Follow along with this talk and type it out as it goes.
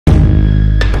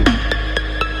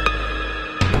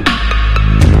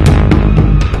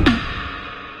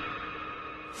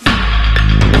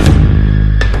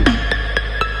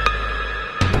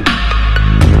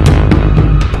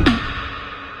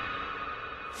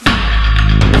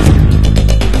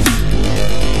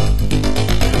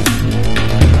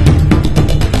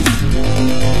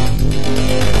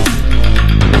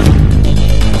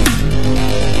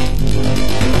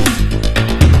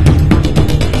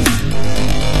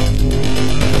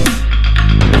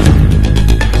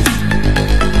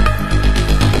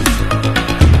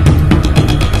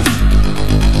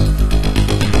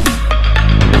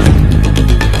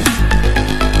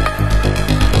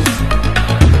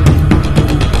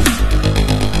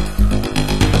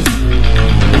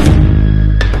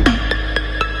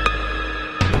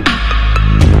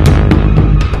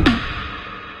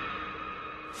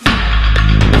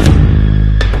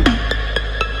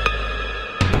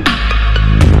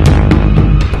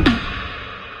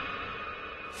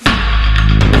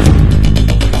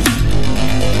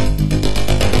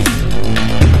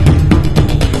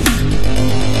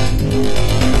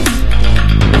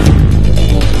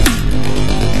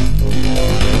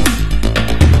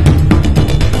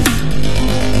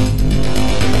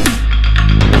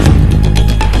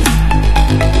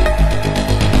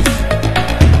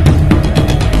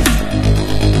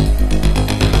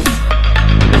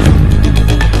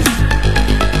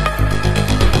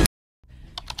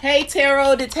Hey,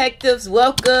 tarot detectives,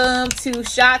 welcome to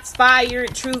Shots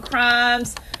Fired True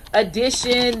Crimes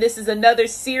Edition. This is another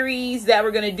series that we're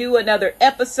going to do, another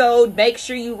episode. Make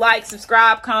sure you like,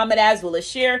 subscribe, comment, as well as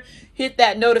share. Hit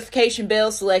that notification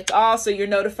bell, select all so you're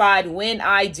notified when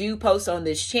I do post on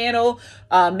this channel.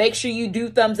 Make sure you do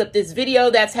thumbs up this video.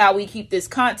 That's how we keep this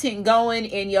content going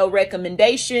in your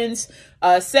recommendations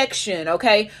section.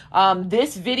 Okay.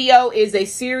 This video is a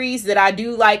series that I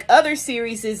do like other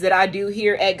series that I do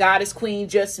here at Goddess Queen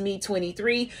Just Me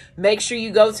 23. Make sure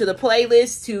you go to the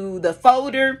playlist, to the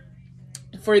folder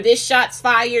for this Shots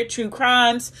Fired True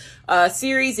Crimes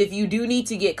series if you do need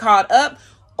to get caught up,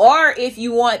 or if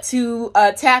you want to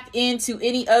tap into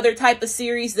any other type of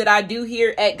series that I do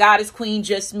here at Goddess Queen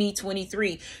Just Me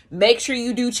 23. Make sure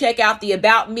you do check out the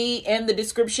About Me in the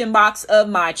description box of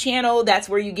my channel. That's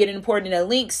where you get important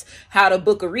links, how to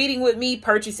book a reading with me,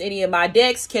 purchase any of my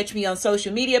decks, catch me on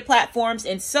social media platforms,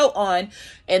 and so on.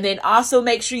 And then also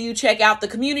make sure you check out the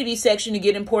community section to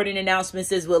get important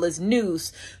announcements as well as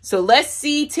news. So let's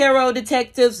see, tarot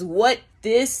detectives, what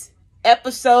this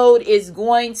episode is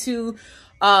going to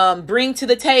bring to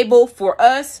the table for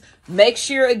us. Make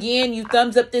sure again you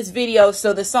thumbs up this video.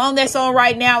 So the song that's on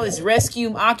right now is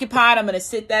Rescue Occupied. I'm going to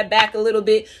sit that back a little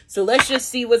bit. So let's just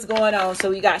see what's going on. So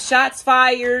we got Shots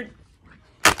Fired,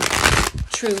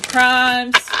 True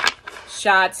Crimes,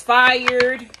 Shots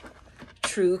Fired,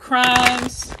 True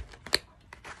Crimes,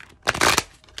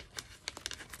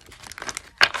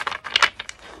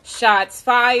 Shots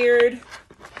Fired,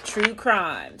 True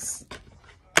Crimes.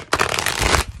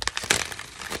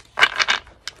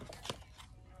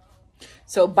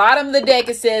 So bottom of the deck,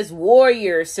 it says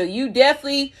warrior. So you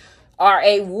definitely are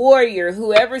a warrior.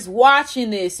 Whoever's watching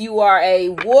this, you are a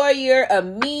warrior, a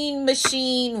mean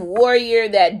machine warrior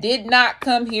that did not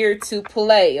come here to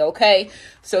play, okay?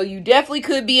 So you definitely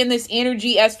could be in this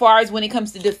energy as far as when it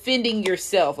comes to defending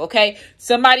yourself, okay?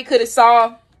 Somebody could have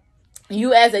saw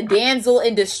you as a damsel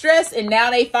in distress, and now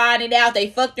they finding out, they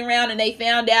fucked around and they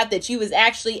found out that you was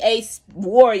actually a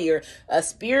warrior, a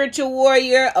spiritual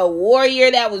warrior, a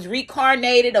warrior that was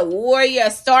reincarnated, a warrior,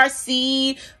 a star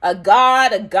seed, a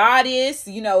god, a goddess,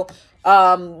 you know,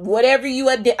 whatever you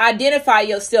identify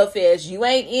yourself as. You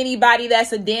ain't anybody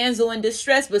that's a damsel in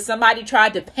distress, but somebody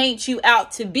tried to paint you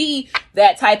out to be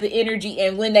that type of energy,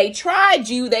 and when they tried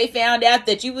you, they found out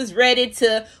that you was ready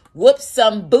to whoop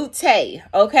some booty,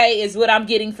 okay, is what I'm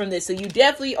getting from this. So you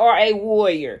definitely are a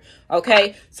warrior,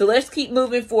 okay? So let's keep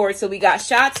moving forward. So we got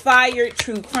Shots Fired,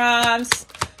 True Crimes,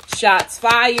 Shots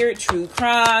Fired, True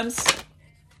Crimes,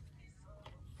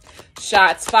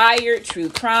 Shots Fired, True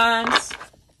Crimes.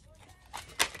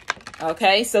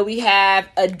 Okay, so we have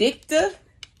addicted,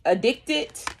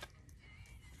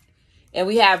 and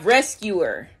we have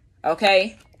rescuer,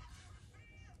 okay?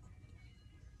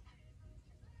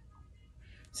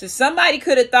 So somebody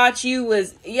could have thought you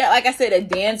was, yeah, like I said, a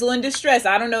damsel in distress.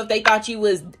 I don't know if they thought you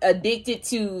was addicted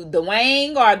to the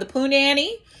wang or the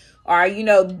punani, or, you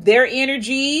know, their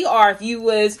energy, or if you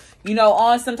was, you know,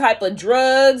 on some type of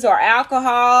drugs or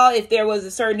alcohol, if there was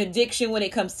a certain addiction when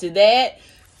it comes to that.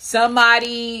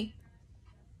 Somebody,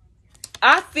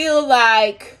 I feel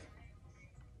like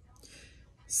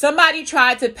somebody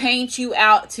tried to paint you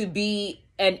out to be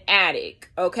an addict,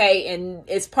 okay? And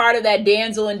it's part of that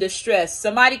damsel in distress.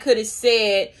 Somebody could have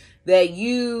said that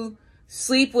you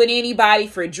sleep with anybody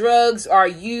for drugs, or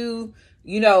you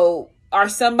know, are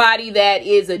somebody that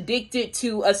is addicted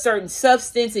to a certain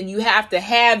substance and you have to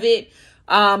have it.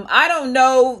 I don't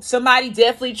know. Somebody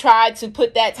definitely tried to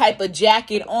put that type of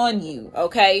jacket on you,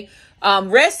 okay?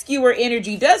 Rescuer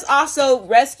energy does also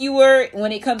rescuer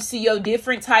when it comes to your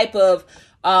different type of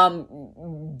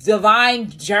divine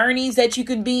journeys that you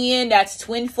can be in. That's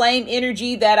twin flame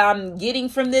energy that I'm getting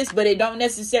from this, but it don't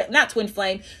necessarily, not twin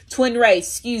flame, TwinRay,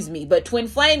 excuse me, but twin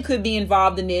flame could be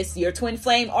involved in this. Your twin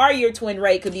flame or your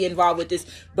TwinRay could be involved with this,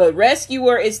 but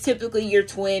rescuer is typically your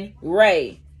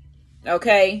TwinRay,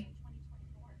 okay?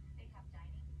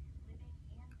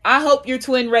 I hope your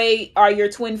TwinRay or your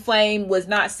twin flame was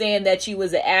not saying that you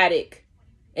was an addict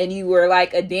and you were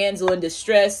like a damsel in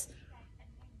distress.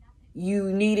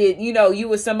 You needed, you know, you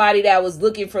was somebody that was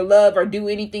looking for love or do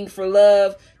anything for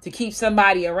love to keep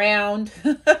somebody around.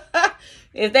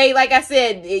 If they, like I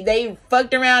said, they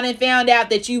fucked around and found out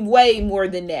that you weigh more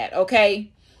than that,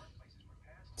 okay?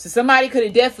 So somebody could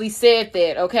have definitely said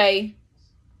that, okay?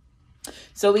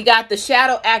 So we got the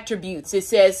shadow attributes. It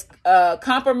says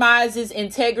compromises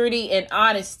integrity and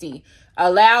honesty.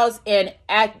 Allows an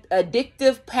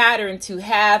addictive pattern to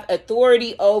have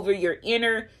authority over your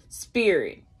inner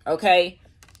spirit. Okay,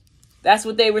 that's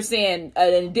what they were saying.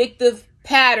 An addictive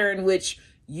pattern, which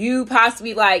you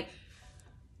possibly like,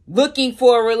 looking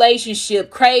for a relationship,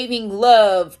 craving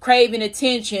love, craving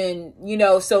attention, you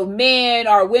know, so men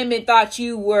or women thought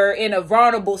you were in a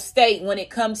vulnerable state when it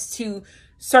comes to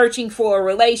searching for a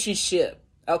relationship.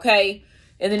 Okay.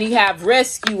 And then you have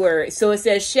rescuer. So it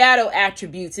says shadow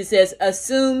attributes. It says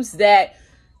assumes that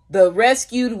the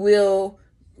rescued will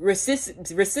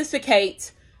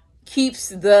reciprocate, keeps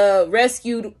the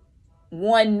rescued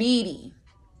one needy.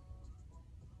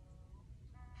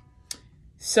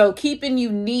 So keeping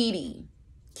you needy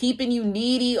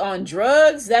on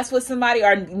drugs. That's what somebody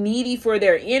are needy for,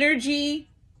 their energy.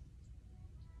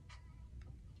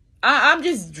 I'm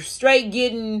just straight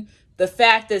getting the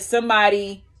fact that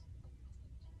somebody,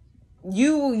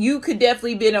 you could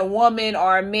definitely been a woman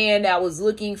or a man that was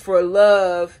looking for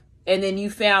love, and then you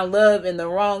found love in the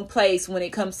wrong place when it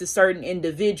comes to certain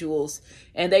individuals,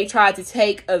 and they tried to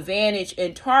take advantage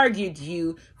and target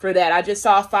you for that. I just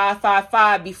saw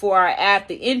 555 before I add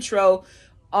the intro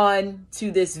on to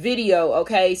this video.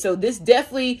 Okay, so this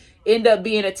definitely ended up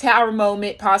being a tower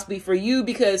moment possibly for you,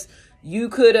 because you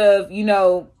could have, you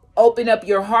know, open up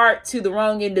your heart to the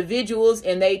wrong individuals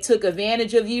and they took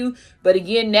advantage of you. But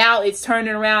again, now it's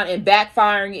turning around and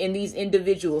backfiring in these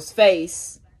individuals'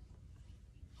 face,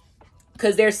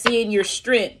 because they're seeing your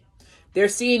strength. They're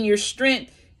seeing your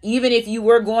strength. Even if you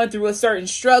were going through a certain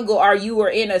struggle, or you were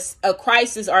in a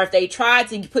crisis, or if they tried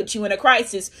to put you in a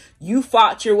crisis, you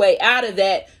fought your way out of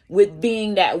that with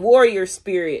being that warrior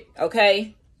spirit.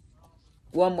 Okay.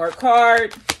 One more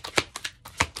card.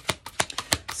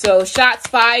 So shots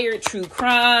fired, true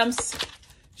crimes.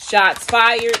 Shots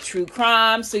fired, true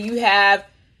crimes. So you have,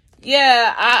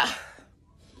 yeah,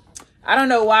 I don't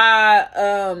know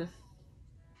why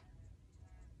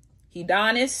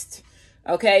hedonist.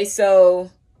 Okay,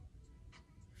 so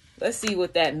let's see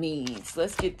what that means.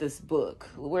 Let's get this book.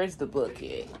 Where's the book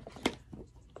at?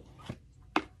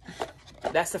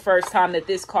 That's the first time that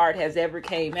this card has ever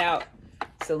came out.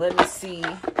 So let me see.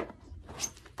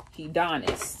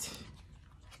 Hedonist.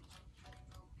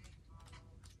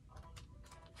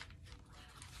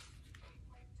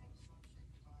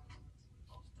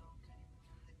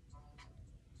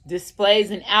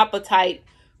 Displays an appetite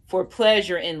for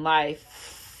pleasure in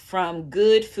life, from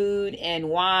good food and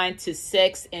wine to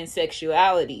sex and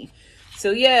sexuality.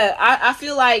 So yeah, I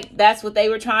feel like that's what they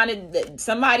were trying to,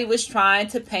 somebody was trying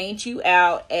to paint you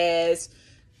out as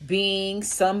being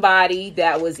somebody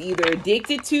that was either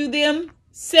addicted to them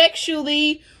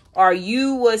sexually, or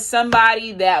you was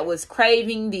somebody that was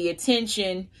craving the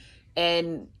attention,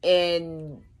 and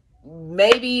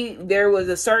maybe there was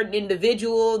a certain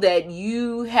individual that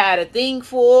you had a thing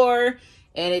for,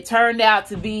 and it turned out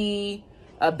to be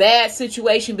a bad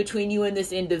situation between you and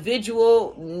this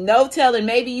individual. No telling,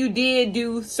 maybe you did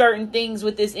do certain things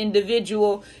with this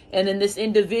individual, and then this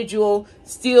individual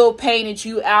still painted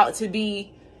you out to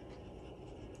be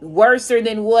worser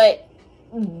than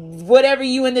whatever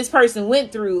you and this person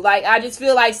went through. Like, I just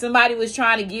feel like somebody was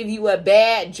trying to give you a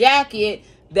bad jacket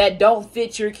that don't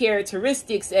fit your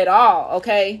characteristics at all.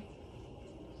 Okay.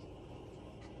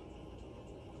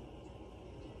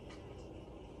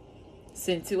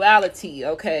 Sensuality.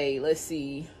 Okay, let's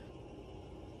see.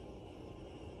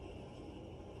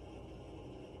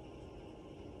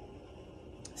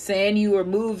 Saying you were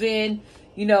moving,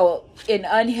 you know, in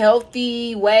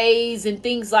unhealthy ways and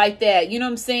things like that. You know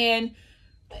what I'm saying?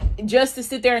 Just to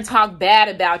sit there and talk bad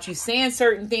about you, saying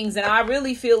certain things. And I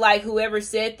really feel like whoever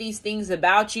said these things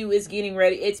about you is getting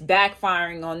ready. It's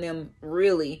backfiring on them,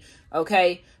 really.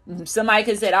 Okay. Somebody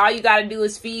could say, all you got to do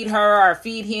is feed her or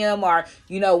feed him, or,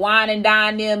 you know, wine and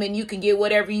dine them, and you can get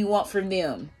whatever you want from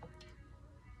them.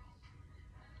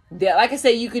 Like I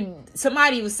said,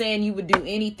 somebody was saying you would do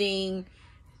anything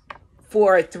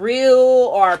for a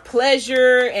thrill or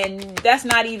pleasure, and that's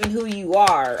not even who you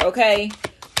are. Okay.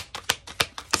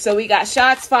 So we got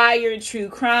shots fired, true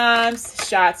crimes,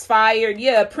 shots fired.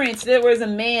 Yeah, Prince. There was a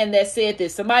man that said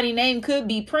this. Somebody's name could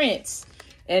be Prince,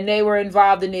 and they were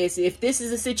involved in this. If this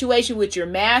is a situation with your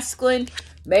masculine,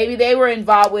 maybe they were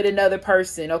involved with another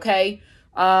person, okay?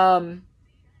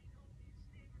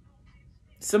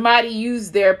 Somebody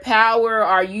used their power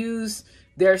or used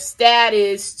their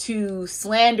status to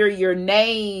slander your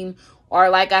name, or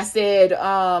like I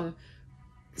said,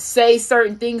 say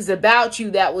certain things about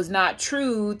you that was not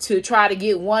true to try to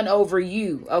get one over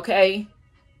you, okay?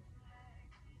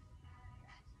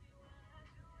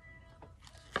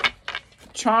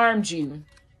 Charmed you.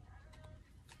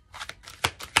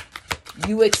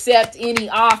 You accept any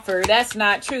offer. That's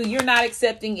not true. You're not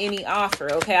accepting any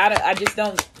offer, okay? I just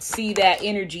don't see that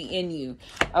energy in you,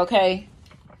 okay?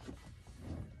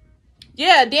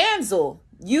 Yeah, Damsel.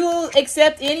 You'll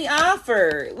accept any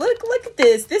offer. Look at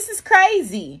this. This is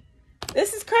crazy.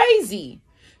 This is crazy.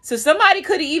 So somebody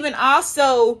could have even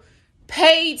also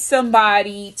paid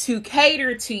somebody to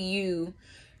cater to you.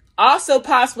 Also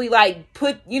possibly like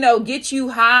get you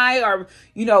high, or,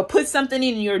 put something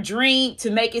in your drink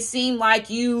to make it seem like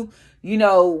you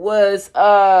was,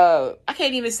 I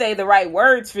can't even say the right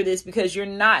words for this because you're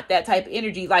not that type of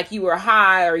energy, like you were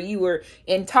high or you were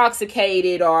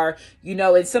intoxicated, or,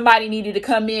 and somebody needed to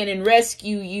come in and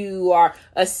rescue you or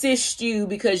assist you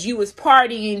because you was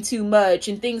partying too much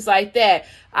and things like that.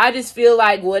 I just feel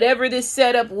like whatever this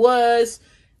setup was,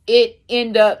 it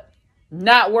ended up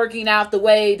not working out the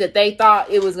way that they thought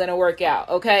it was going to work out.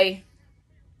 Okay.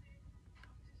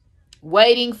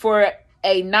 Waiting for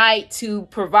a night to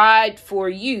provide for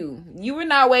you. You were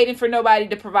not waiting for nobody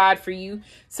to provide for you.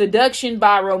 Seduction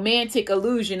by romantic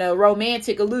illusion, a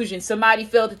romantic illusion. Somebody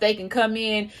felt that they can come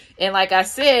in and, like I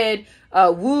said,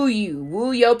 woo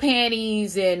your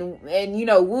panties and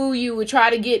woo you and try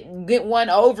to get one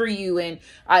over you, and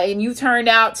you turned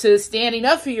out to standing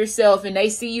up for yourself, and they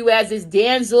see you as this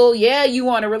damsel. Yeah, you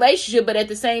want a relationship, but at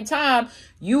the same time,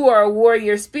 you are a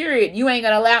warrior spirit. You ain't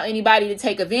gonna allow anybody to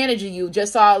take advantage of you.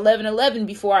 Just saw 11:11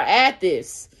 before I add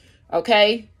this.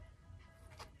 Okay.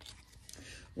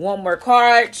 One more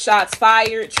card. Shots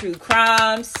fired. True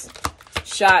crimes.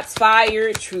 Shots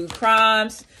fired. True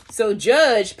crimes. So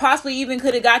judge possibly even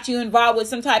could have got you involved with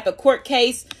some type of court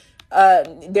case.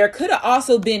 There could have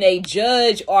also been a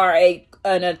judge or a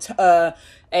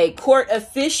court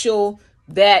official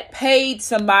that paid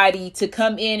somebody to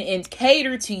come in and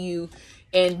cater to you,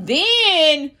 and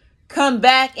then come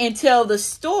back and tell the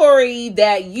story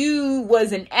that you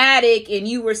was an addict and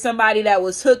you were somebody that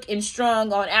was hooked and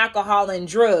strung on alcohol and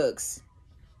drugs.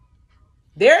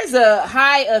 There's a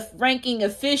high ranking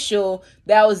official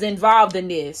that was involved in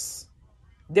this.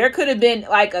 There could have been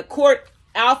like a court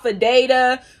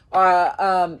affidavit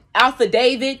that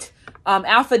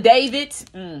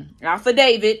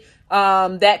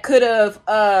could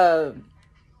have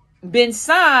been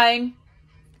signed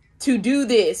to do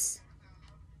this.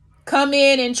 Come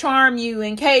in and charm you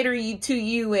and cater to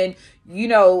you and,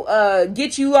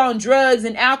 get you on drugs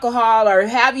and alcohol, or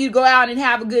have you go out and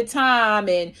have a good time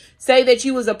and say that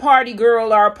you was a party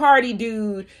girl or a party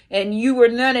dude and you were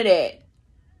none of that.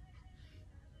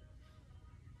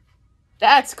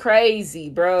 That's crazy,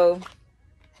 bro.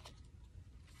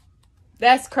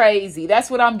 That's crazy. That's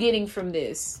what I'm getting from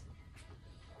this.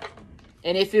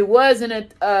 And if it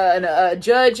wasn't a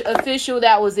judge official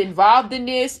that was involved in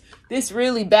this, this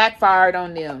really backfired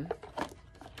on them.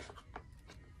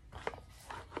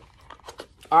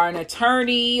 Or an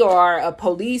attorney or a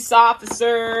police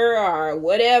officer or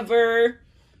whatever.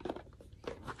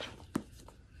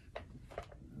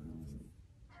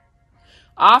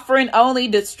 Offering only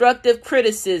destructive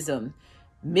criticism.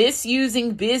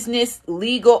 Misusing business,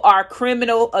 legal, or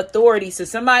criminal authority. So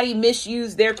somebody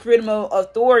misused their criminal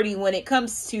authority when it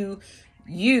comes to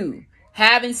you.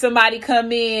 Having somebody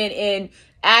come in and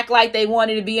act like they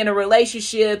wanted to be in a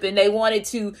relationship and they wanted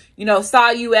to,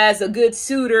 saw you as a good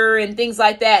suitor and things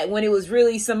like that, when it was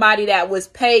really somebody that was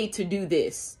paid to do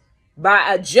this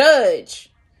by a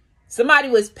judge. Somebody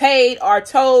was paid or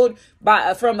told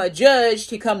from a judge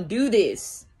to come do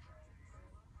this.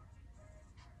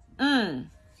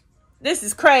 This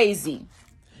is crazy.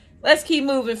 Let's keep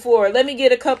moving forward. Let me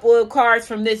get a couple of cards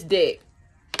from this deck.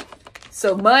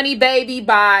 So Money Baby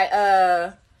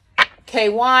by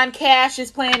K1 Cash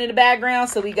is playing in the background.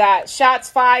 So we got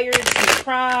shots fired, true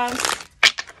crimes.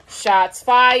 Shots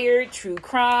fired, true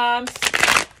crimes.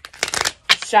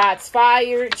 Shots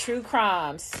fired, true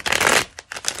crimes.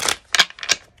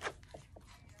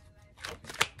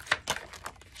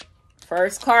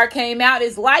 First card came out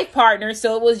is life partner.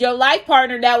 So it was your life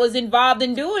partner that was involved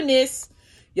in doing this.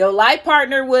 Your life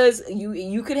partner was,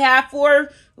 you could have 4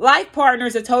 life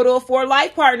partners, a total of 4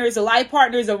 life partners. A life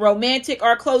partner is a romantic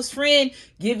or close friend.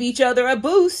 Give each other a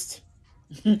boost.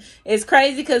 It's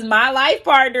crazy because my life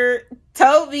partner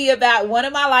told me about, one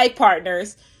of my life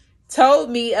partners told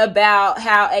me about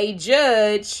how a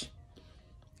judge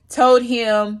told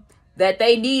him that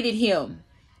they needed him.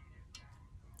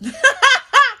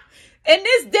 And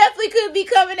this definitely could be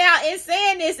coming out and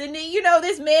saying this. And then,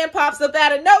 this man pops up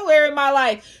out of nowhere in my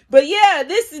life. But yeah,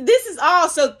 this is all.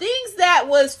 So things that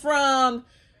was from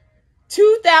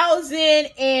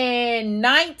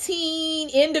 2019,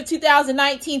 end of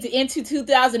 2019 to into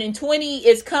 2020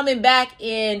 is coming back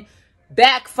and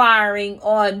backfiring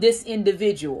on this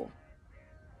individual.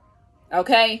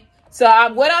 Okay. So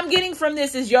what I'm getting from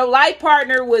this is your life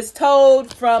partner was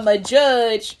told from a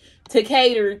judge to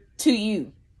cater to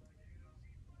you.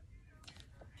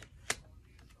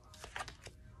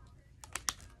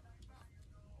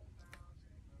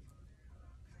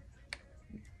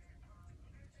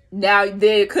 Now,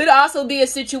 there could also be a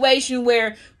situation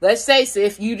where, let's say, so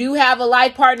if you do have a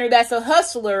life partner that's a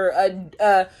hustler,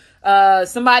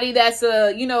 somebody that's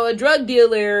a drug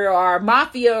dealer or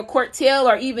mafia or cartel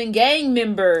or even gang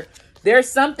member, there's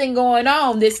something going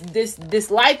on.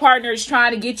 This life partner is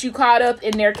trying to get you caught up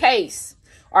in their case,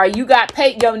 or you got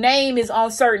paid. Your name is on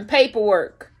certain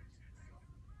paperwork.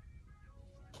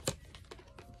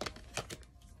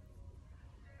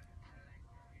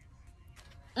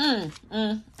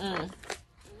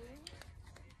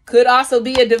 Could also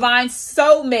be a divine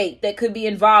soulmate that could be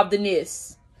involved in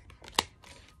this.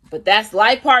 But that's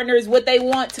life partner is what they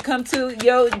want to come to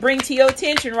bring to your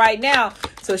attention right now.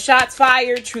 So shots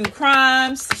fired, true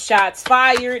crimes. Shots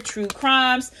fired, true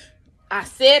crimes. I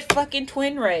said fucking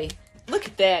TwinRay. Look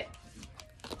at that.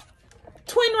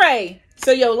 TwinRay.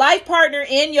 So your life partner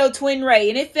and your TwinRay.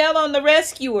 And it fell on the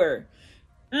rescuer.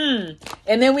 And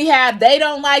then we have, they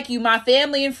don't like you. My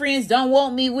family and friends don't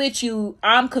want me with you.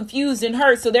 I'm confused and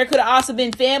hurt. So there could have also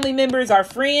been family members or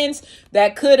friends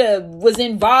that was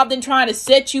involved in trying to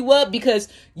set you up because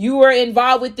you were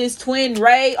involved with this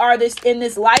TwinRay or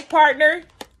this life partner.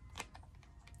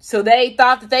 So they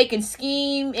thought that they can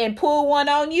scheme and pull one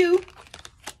on you.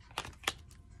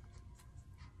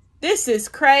 This is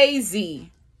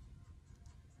crazy.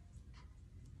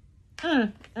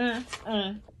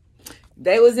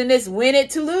 They was in this win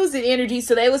it to lose it energy.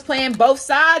 So they was playing both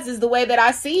sides is the way that I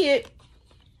see it.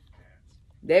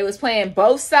 They was playing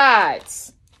both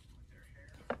sides.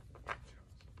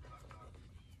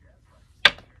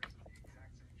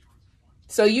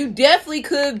 So you definitely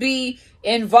could be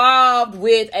involved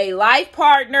with a life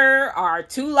partner or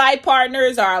two life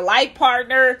partners or a life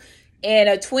partner in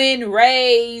a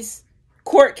TwinRay's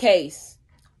court case.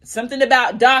 Something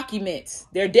about documents.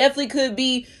 There definitely could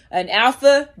be an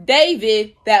Alpha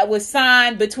David that was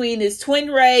signed between this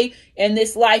TwinRay and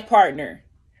this life partner.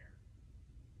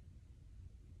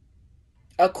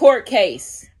 A court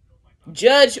case.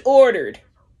 Judge ordered.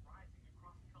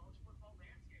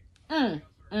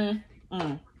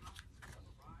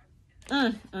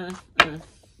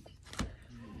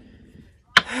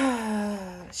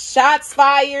 Shots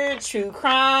fired, true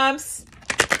crimes.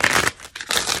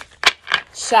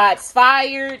 Shots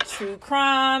fired, true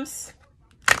crimes.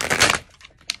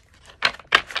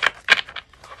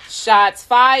 Shots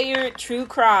fired, true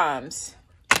crimes.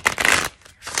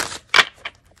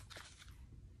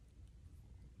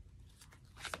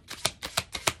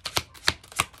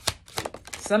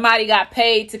 Somebody got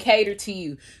paid to cater to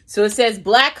you. So it says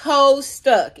black hole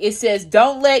stuck. It says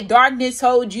don't let darkness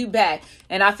hold you back.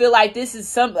 And I feel like this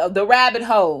is the rabbit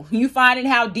hole. You finding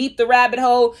how deep the rabbit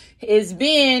hole has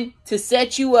been to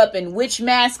set you up and which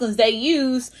masculines they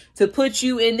use to put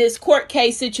you in this court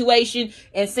case situation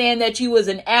and saying that you was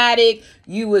an addict,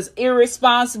 you was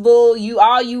irresponsible,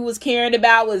 all you was caring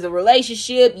about was a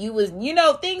relationship, you was,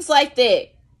 things like that.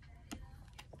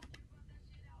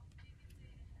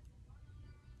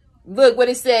 Look what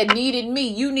it said, needed me.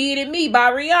 You needed me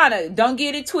by Rihanna. Don't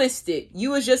get it twisted. You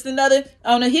was just another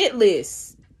on a hit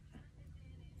list.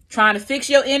 Trying to fix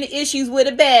your inner issues with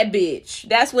a bad bitch.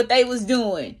 That's what they was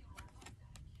doing.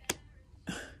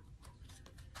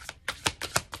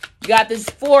 You got this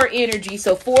 4 energy.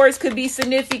 So 4s could be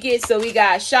significant. So we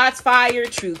got shots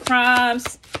fired, true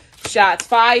crimes. Shots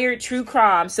fired, true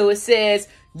crimes. So it says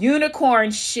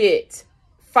unicorn shit.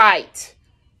 Fight.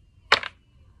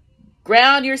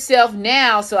 Ground yourself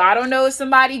now. So I don't know if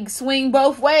somebody swing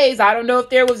both ways. I don't know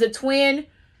if there was a TwinRay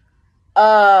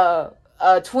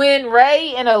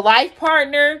and a life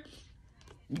partner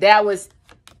that was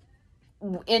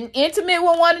intimate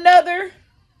with one another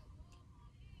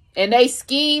and they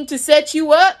schemed to set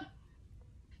you up.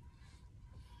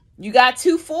 You got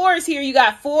 2 4s here. You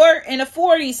got 4 and a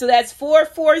 40. So that's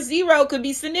 440 could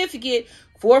be significant.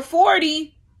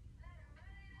 440.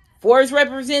 4s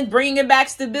represent bringing back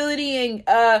stability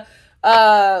and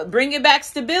bringing back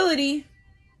stability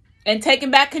and taking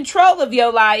back control of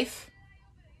your life.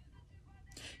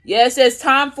 Yeah, it says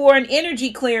time for an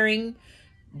energy clearing.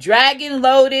 Dragon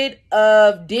loaded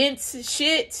of dense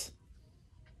shit.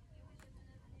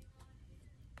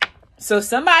 So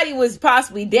somebody was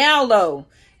possibly down low.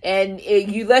 And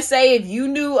let's say if you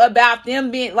knew about them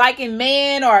being liking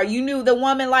man, or you knew the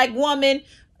woman like women,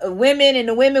 and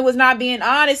the women was not being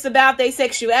honest about their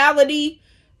sexuality,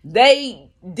 they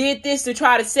did this to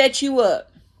try to set you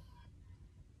up.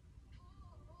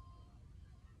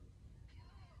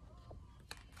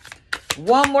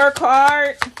 One more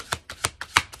card.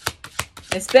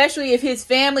 Especially if his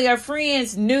family or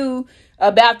friends knew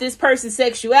about this person's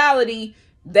sexuality,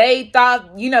 They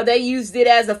thought, you know, they used it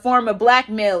as a form of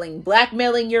blackmailing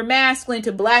your masculine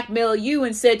to blackmail you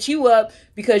and set you up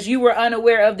because you were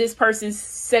unaware of this person's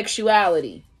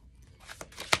sexuality.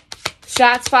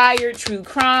 Shots fired, true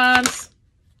crimes.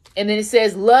 And then it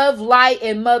says love, light,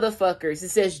 and motherfuckers. It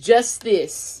says just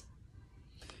this.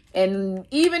 And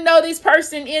even though this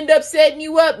person end up setting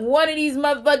you up, one of these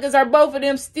motherfuckers or both of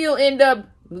them still end up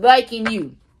liking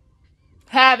you,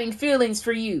 having feelings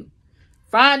for you,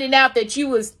 finding out that you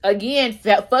was, again,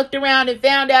 fucked around and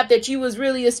found out that you was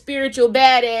really a spiritual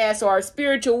badass or a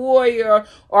spiritual warrior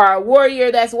or a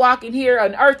warrior that's walking here,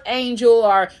 an earth angel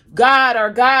or God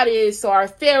or goddess or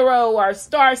pharaoh or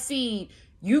star seed.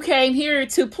 You came here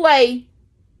to play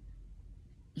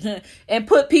and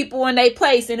put people in their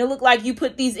place. And it looked like you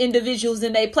put these individuals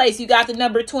in their place. You got the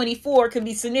number 24, can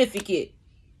be significant.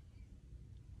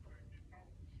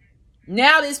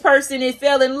 Now this person is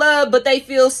fell in love, but they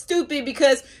feel stupid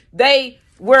because they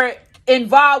were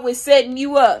involved with setting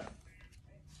you up.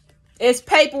 It's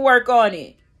paperwork on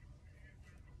it.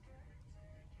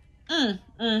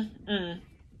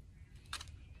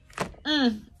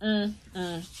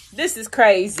 This is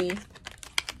crazy.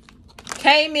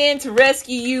 Came in to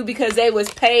rescue you because they was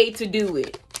paid to do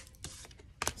it.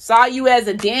 Saw you as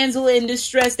a damsel in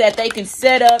distress that they can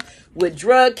set up with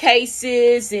drug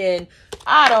cases and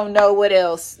I don't know what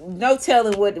else. No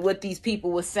telling what these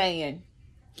people were saying.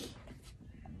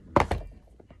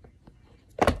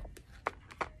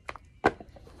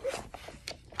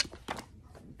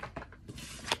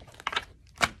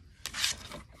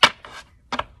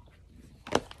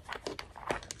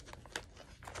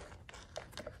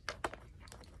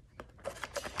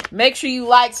 Make sure you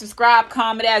like, subscribe,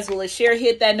 comment, as well as share.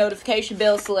 Hit that notification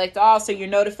bell, select all so you're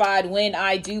notified when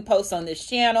I do post on this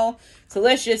channel. So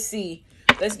let's just see.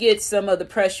 Let's get some of the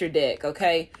pressure deck,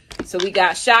 okay? So we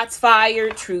got shots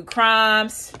fired, true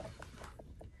crimes.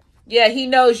 Yeah, he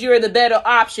knows you're the better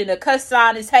option. The cuss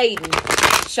sign is hating.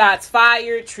 Shots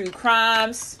fired, true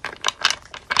crimes.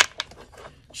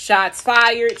 Shots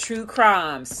fired, true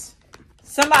crimes.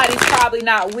 Somebody's probably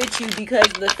not with you because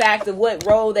of the fact of what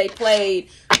role they played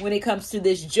when it comes to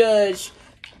this judge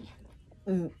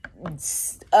telling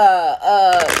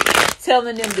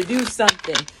them to do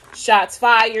something. Shots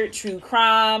fired, true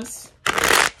crimes.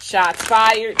 Shots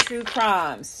fired, true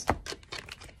crimes.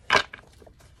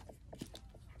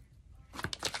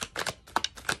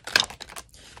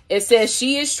 It says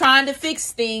she is trying to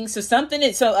fix things.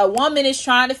 So a woman is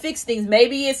trying to fix things.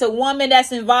 Maybe it's a woman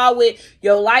that's involved with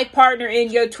your life partner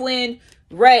and your twin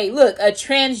Ray. Look, a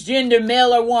transgender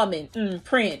male or woman.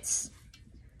 Prince.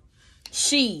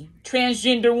 She,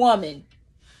 transgender woman.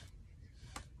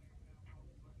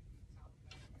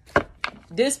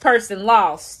 This person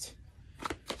lost.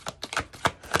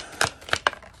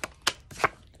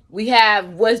 We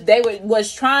have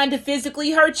was trying to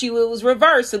physically hurt you. It was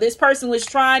reversed. So this person was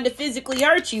trying to physically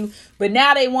hurt you, but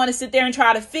now they want to sit there and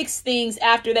try to fix things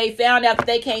after they found out that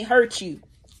they can't hurt you.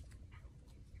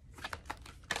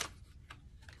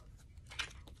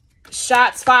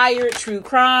 Shots fired, true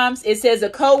crimes. It says a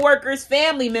co-worker's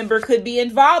family member could be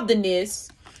involved in this.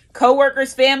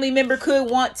 Co-worker's family member could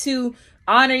want to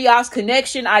honor y'all's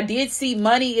connection. I did see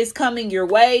money is coming your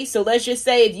way. So let's just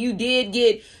say if you did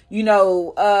get, you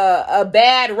know, a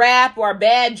bad rap or a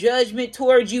bad judgment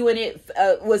towards you and it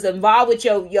was involved with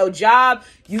your job,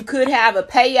 you could have a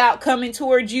payout coming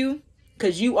towards you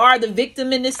because you are the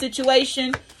victim in this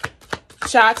situation.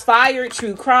 Shots fired,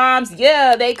 true crimes.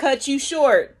 Yeah, they cut you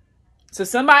short. So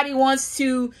somebody wants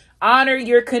to honor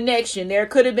your connection. There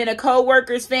could have been a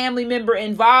co-worker's family member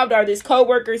involved, or this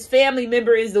co-worker's family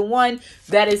member is the one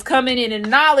that is coming in and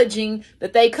acknowledging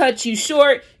that they cut you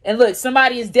short. And look,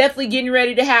 somebody is definitely getting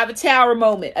ready to have a tower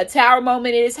moment. A tower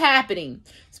moment is happening,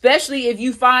 especially if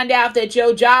you find out that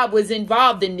your job was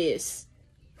involved in this.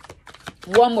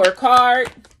 One more card.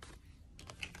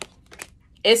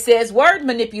 It says word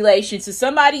manipulation. So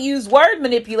somebody used word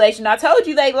manipulation. I told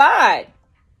you they lied.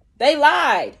 They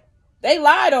lied. They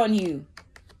lied on you.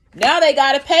 Now they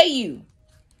got to pay you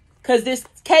because this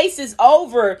case is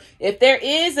over. If there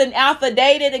is an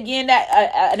affidavit, again,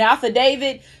 an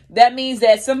affidavit, that means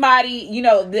that somebody, you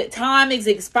know, the time is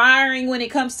expiring when it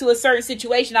comes to a certain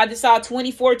situation. I just saw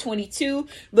 24/22.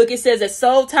 Look, it says a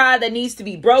soul tie that needs to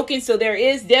be broken. So there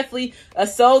is definitely a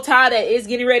soul tie that is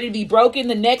getting ready to be broken.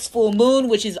 The next full moon,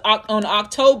 which is on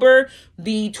October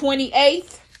the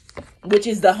 28th, which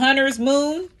is the hunter's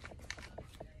moon.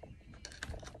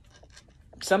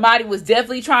 Somebody was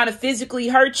definitely trying to physically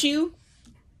hurt you.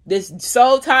 This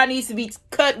soul tie needs to be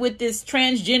cut with this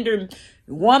transgender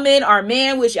woman or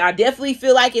man, which I definitely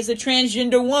feel like is a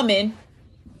transgender woman.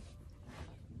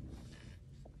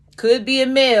 Could be a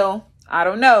male. I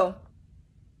don't know.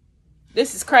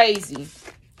 This is crazy.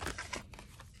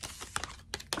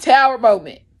 Tower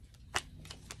moment.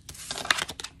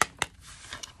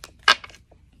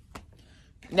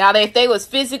 Now, if they was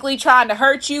physically trying to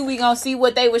hurt you, we gonna see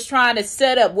what they was trying to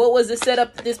set up. What was the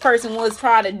setup that this person was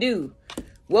trying to do?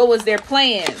 What was their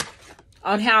plan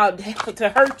on how to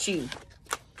hurt you?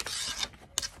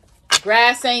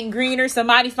 Grass ain't greener.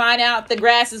 Somebody find out the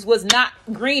grasses was not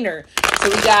greener. So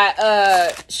we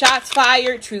got shots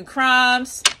fired, true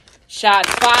crimes. Shots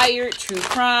fired, true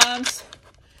crimes.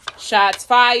 Shots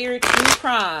fired, true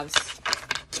crimes.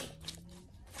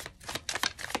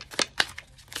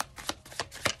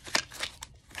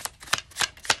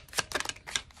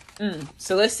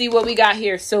 So let's see what we got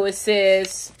here. So it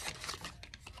says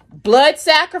blood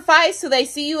sacrifice. So they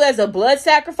see you as a blood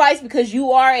sacrifice because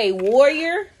you are a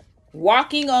warrior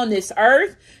walking on this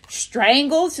earth.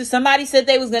 Strangled. So somebody said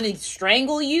they was going to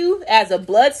strangle you as a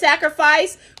blood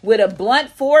sacrifice with a blunt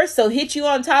force. So hit you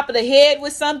on top of the head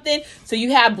with something. So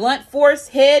you have blunt force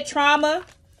head trauma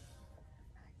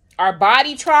or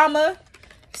body trauma.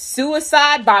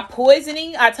 Suicide by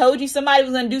poisoning. I told you somebody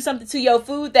was going to do something to your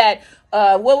food that,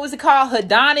 what was it called?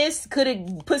 Hedonist. Could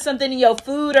have put something in your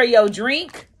food or your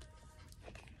drink.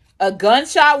 A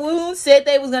gunshot wound. Said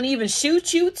they was going to even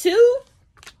shoot you too.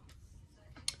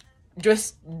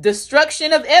 Just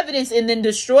destruction of evidence and then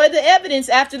destroy the evidence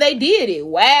after they did it.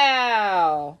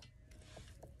 Wow.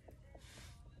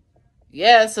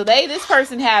 Yeah, so this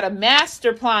person had a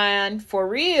master plan for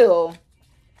real.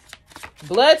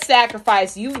 Blood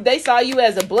sacrifice. They saw you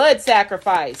as a blood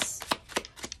sacrifice.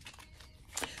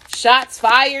 Shots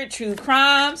fired, true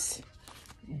crimes.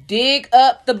 Dig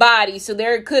up the body. So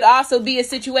there could also be a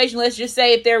situation, let's just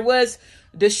say if there was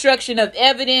destruction of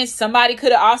evidence, somebody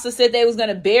could have also said they was going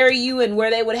to bury you and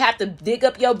where they would have to dig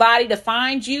up your body to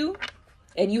find you.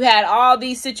 And you had all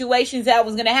these situations that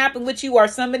was going to happen with you, or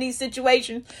some of these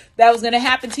situations that was going to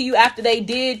happen to you after they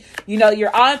did,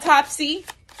 your autopsy.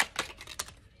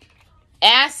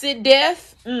 Acid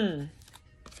death.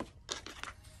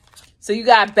 So you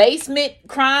got basement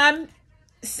crime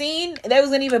scene. They was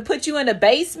going to even put you in a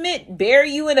basement,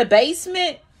 bury you in a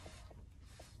basement.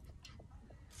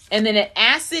 And then an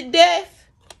acid death.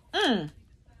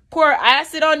 Pour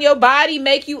acid on your body,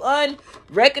 make you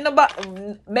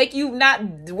unrecognizable, make you not,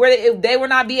 where they will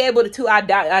not be able to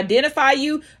identify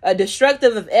you. A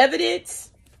destructive of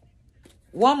evidence.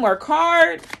 One more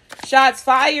card. Shots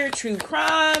fired, true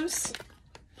crimes.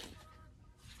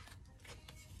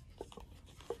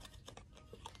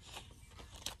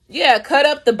 Yeah, cut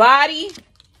up the body.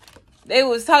 They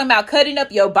was talking about cutting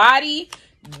up your body.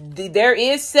 There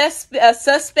is a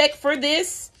suspect for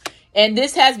this. And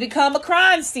this has become a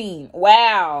crime scene.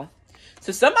 Wow.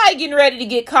 So somebody getting ready to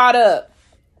get caught up.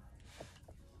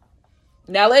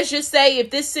 Now, let's just say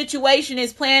if this situation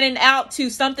is planning out to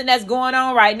something that's going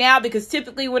on right now, because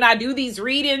typically when I do these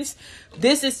readings,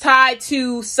 this is tied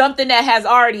to something that has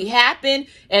already happened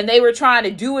and they were trying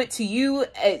to do it to you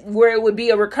where it would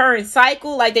be a recurring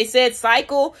cycle. Like they said,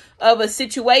 cycle of a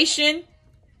situation.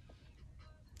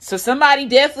 So somebody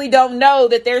definitely don't know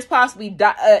that there's possibly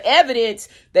evidence.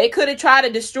 They could have tried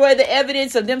to destroy the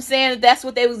evidence of them saying that that's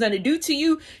what they was going to do to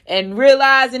you, and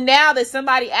realizing now that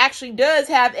somebody actually does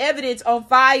have evidence on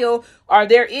file, or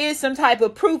there is some type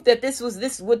of proof that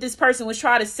what this person was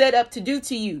trying to set up to do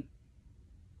to you.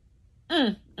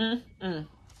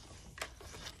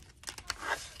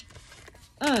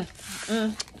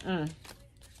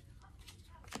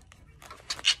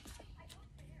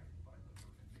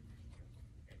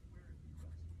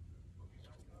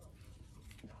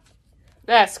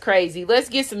 That's crazy. Let's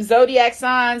get some zodiac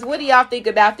signs. What do y'all think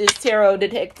about this, tarot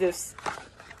detectives?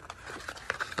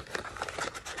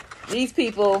 These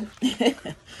people,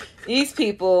 these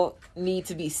people need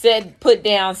to be put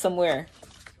down somewhere.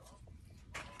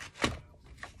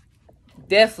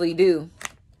 Definitely do.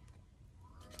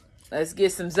 Let's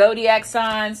get some zodiac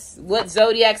signs. What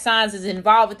zodiac signs is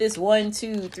involved with this? 1,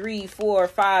 2, 3, 4,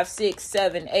 5, 6,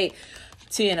 7, 8.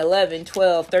 10, 11,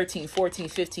 12, 13, 14,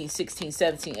 15, 16,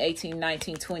 17, 18,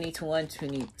 19, 20, 21,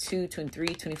 22, 23,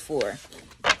 24.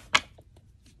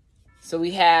 So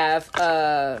we have,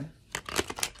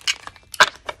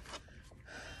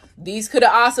 these could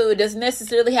have also, it doesn't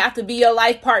necessarily have to be your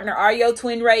life partner or your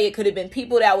twin ray. It could have been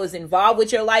people that was involved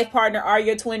with your life partner or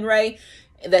your twin ray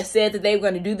that said that they were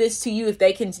going to do this to you if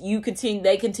they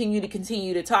continue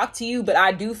to talk to you. But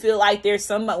I do feel like there's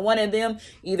one of them,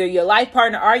 either your life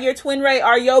partner or your twin ray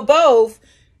or your both,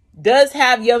 does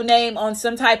have your name on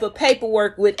some type of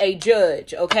paperwork with a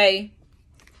judge. Okay.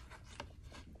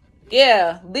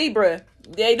 Yeah. Libra.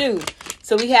 They do.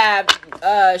 So we have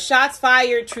Shots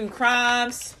fired, true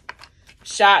crimes.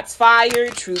 Shots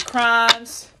fired, true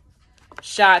crimes.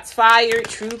 Shots fired,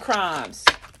 true crimes.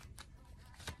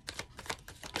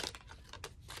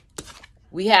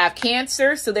 We have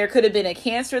Cancer, so there could have been a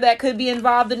Cancer that could be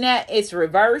involved in that. It's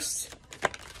reversed.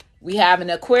 We have an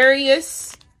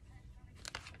Aquarius.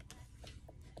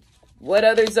 What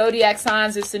other zodiac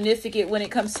signs are significant when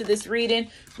it comes to this reading?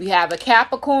 We have a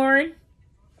Capricorn.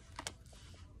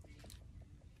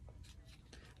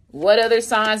 What other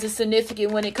signs are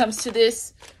significant when it comes to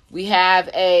this? We have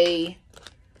a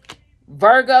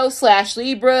Virgo /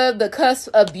 Libra, the cusp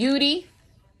of beauty.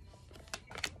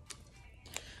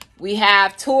 We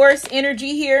have Taurus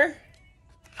energy here.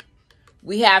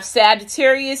 We have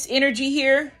Sagittarius energy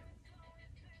here.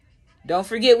 Don't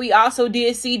forget, we also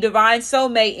did see divine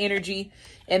soulmate energy.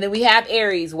 And then we have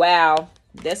Aries. Wow.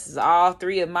 This is all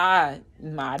three of my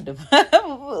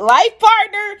life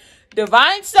partner,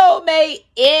 divine soulmate,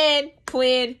 and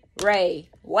twin Ray.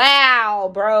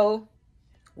 Wow, bro.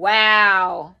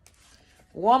 Wow.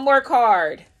 One more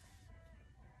card.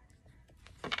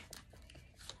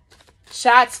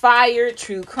 Shots fired,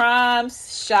 true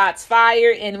crimes, shots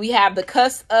fired. And we have the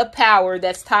cusp of power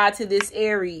that's tied to this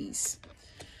Aries.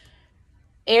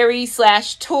 Aries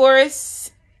 /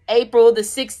 Taurus, April the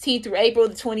 16th through April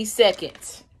the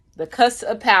 22nd. The cusp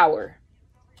of power.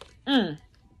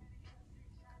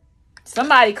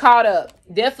 Somebody caught up.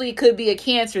 Definitely could be a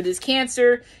Cancer. This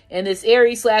Cancer and this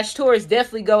Aries / Taurus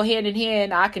definitely go hand in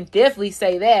hand. I can definitely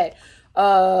say that.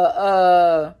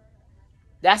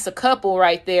 That's a couple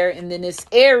right there. And then this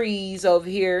Aries over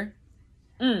here.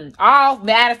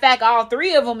 Matter of fact, all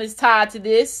three of them is tied to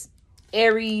this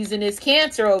Aries and this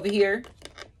Cancer over here.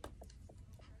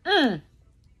 And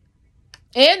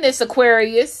this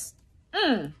Aquarius.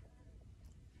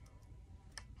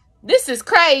 This is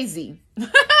crazy.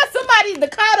 Somebody, the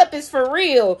caught up is for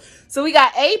real. So we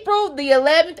got April the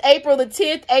 11th, April the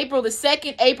 10th, April the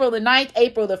 2nd, April the 9th,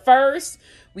 April the 1st.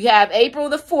 We have April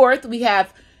the 4th. We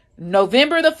have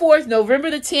November the 4th, November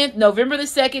the 10th, November the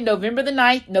 2nd, November the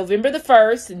 9th, November the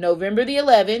 1st, and November the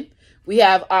 11th. We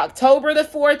have October the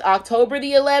 4th, October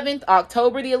the 11th.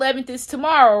 October the 11th is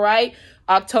tomorrow, right?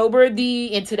 And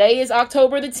today is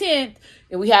October the 10th.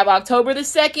 And we have October the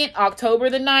 2nd, October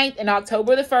the 9th, and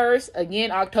October the 1st.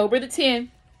 Again, October the 10th.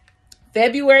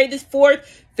 February the 4th,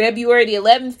 February the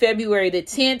 11th, February the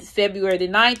 10th, February the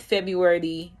 9th, February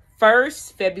the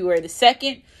 1st, February the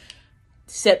 2nd.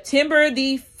 September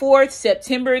the 4th,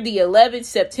 September the 11th,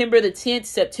 September the 10th,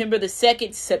 September the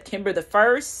 2nd, September the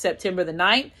 1st, September the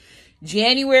 9th.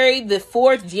 January the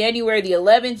 4th, January the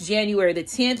 11th, January the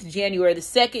 10th, January the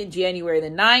 2nd, January the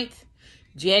 9th,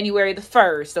 January the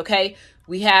 1st, okay?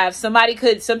 We have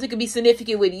something could be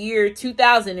significant with year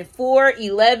 2004,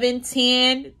 11,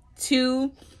 10,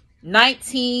 2,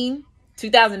 19,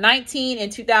 2019,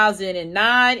 and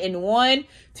 2009, and 1,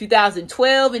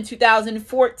 2012, and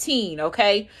 2014,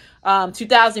 okay?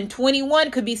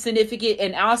 2021 could be significant,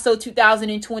 and also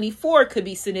 2024 could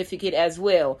be significant as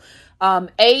well.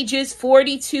 Ages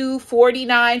 42,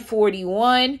 49,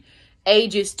 41,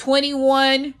 ages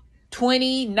 21,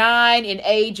 29, and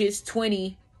ages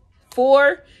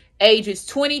 24, ages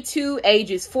 22,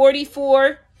 ages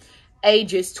 44,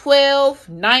 ages 12,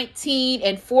 19,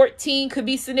 and 14 could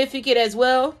be significant as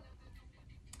well.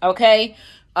 Okay.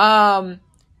 Born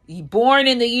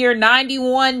in the year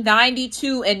 91,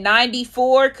 92, and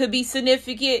 94 could be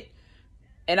significant.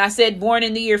 And I said born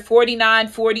in the year 49,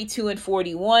 42, and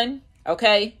 41.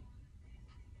 Okay.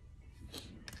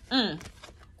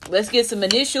 Let's get some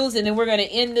initials, and then we're going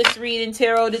to end this reading,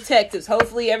 Tarot Detectives.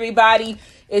 Hopefully everybody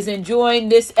is enjoying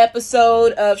this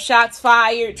episode of Shots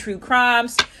Fired, True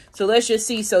Crimes. So let's just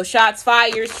see. So Shots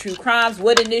Fired, True Crimes.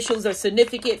 What initials are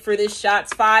significant for this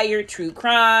Shots Fired, True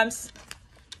Crimes?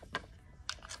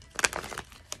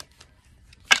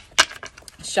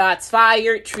 Shots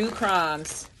Fired, True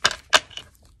Crimes.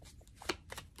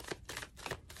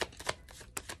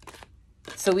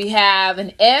 So we have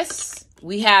an S,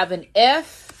 we have an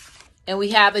F, and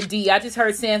we have a D. I just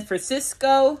heard San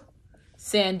Francisco,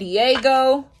 San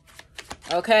Diego,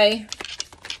 okay.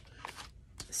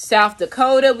 South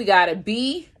Dakota, we got a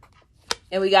B,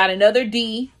 and we got another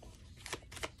D.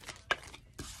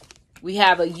 We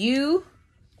have a U,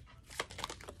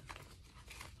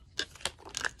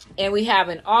 and we have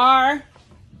an R.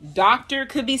 Doctor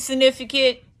could be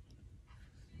significant.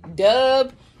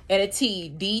 Dub, and a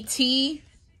T. DT.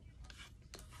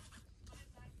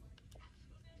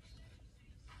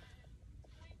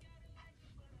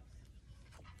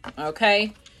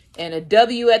 Okay. And a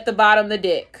W at the bottom of the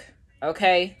deck.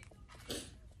 Okay.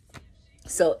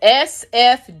 So S,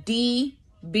 F, D,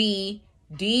 B,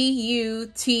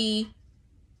 D-U-T-R.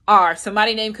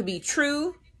 Somebody's name could be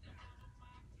True.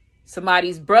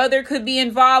 Somebody's brother could be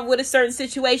involved with a certain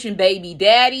situation. Baby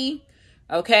daddy.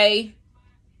 Okay.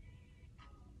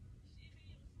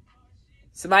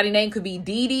 Somebody's name could be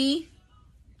Dee Dee.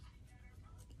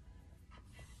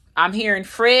 I'm hearing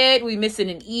Fred. We missing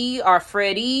an E or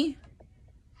Freddie.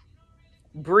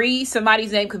 Bree.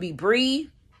 Somebody's name could be Bree.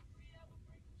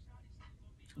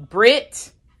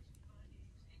 Brit.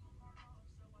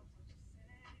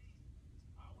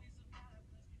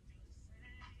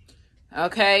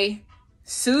 Okay.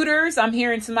 Suitors. I'm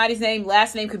hearing somebody's name.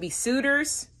 Last name could be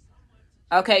Suitors.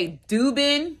 Okay.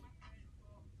 Dubin.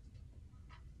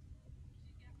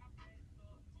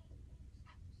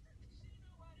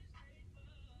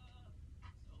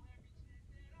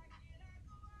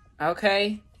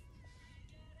 Okay.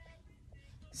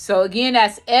 So again,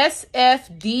 that's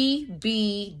SFDBDUTR.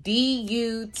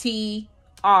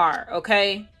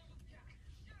 Okay.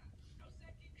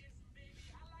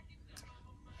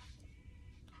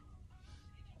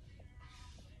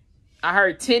 I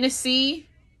heard Tennessee.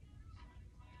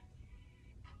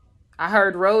 I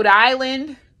heard Rhode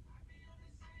Island.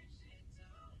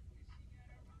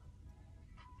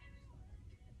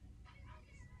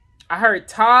 I heard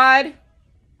Todd.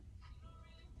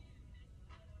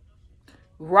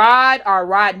 Rod or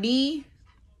Rodney.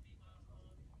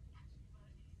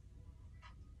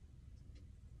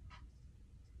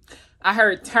 I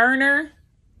heard Turner.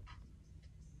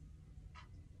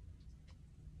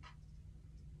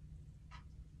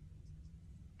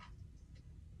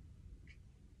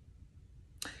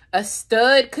 A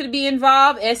stud could be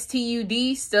involved.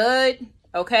 S-T-U-D, stud.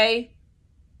 Okay.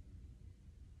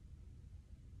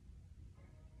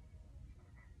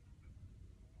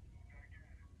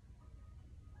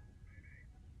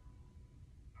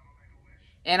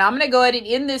 And I'm going to go ahead and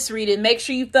end this reading. Make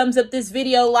sure you thumbs up this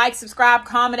video, like, subscribe,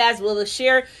 comment, as well as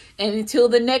share. And until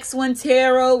the next one,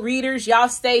 tarot readers, y'all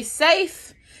stay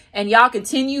safe. And y'all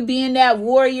continue being that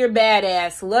warrior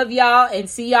badass. Love y'all and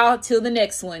see y'all till the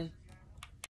next one.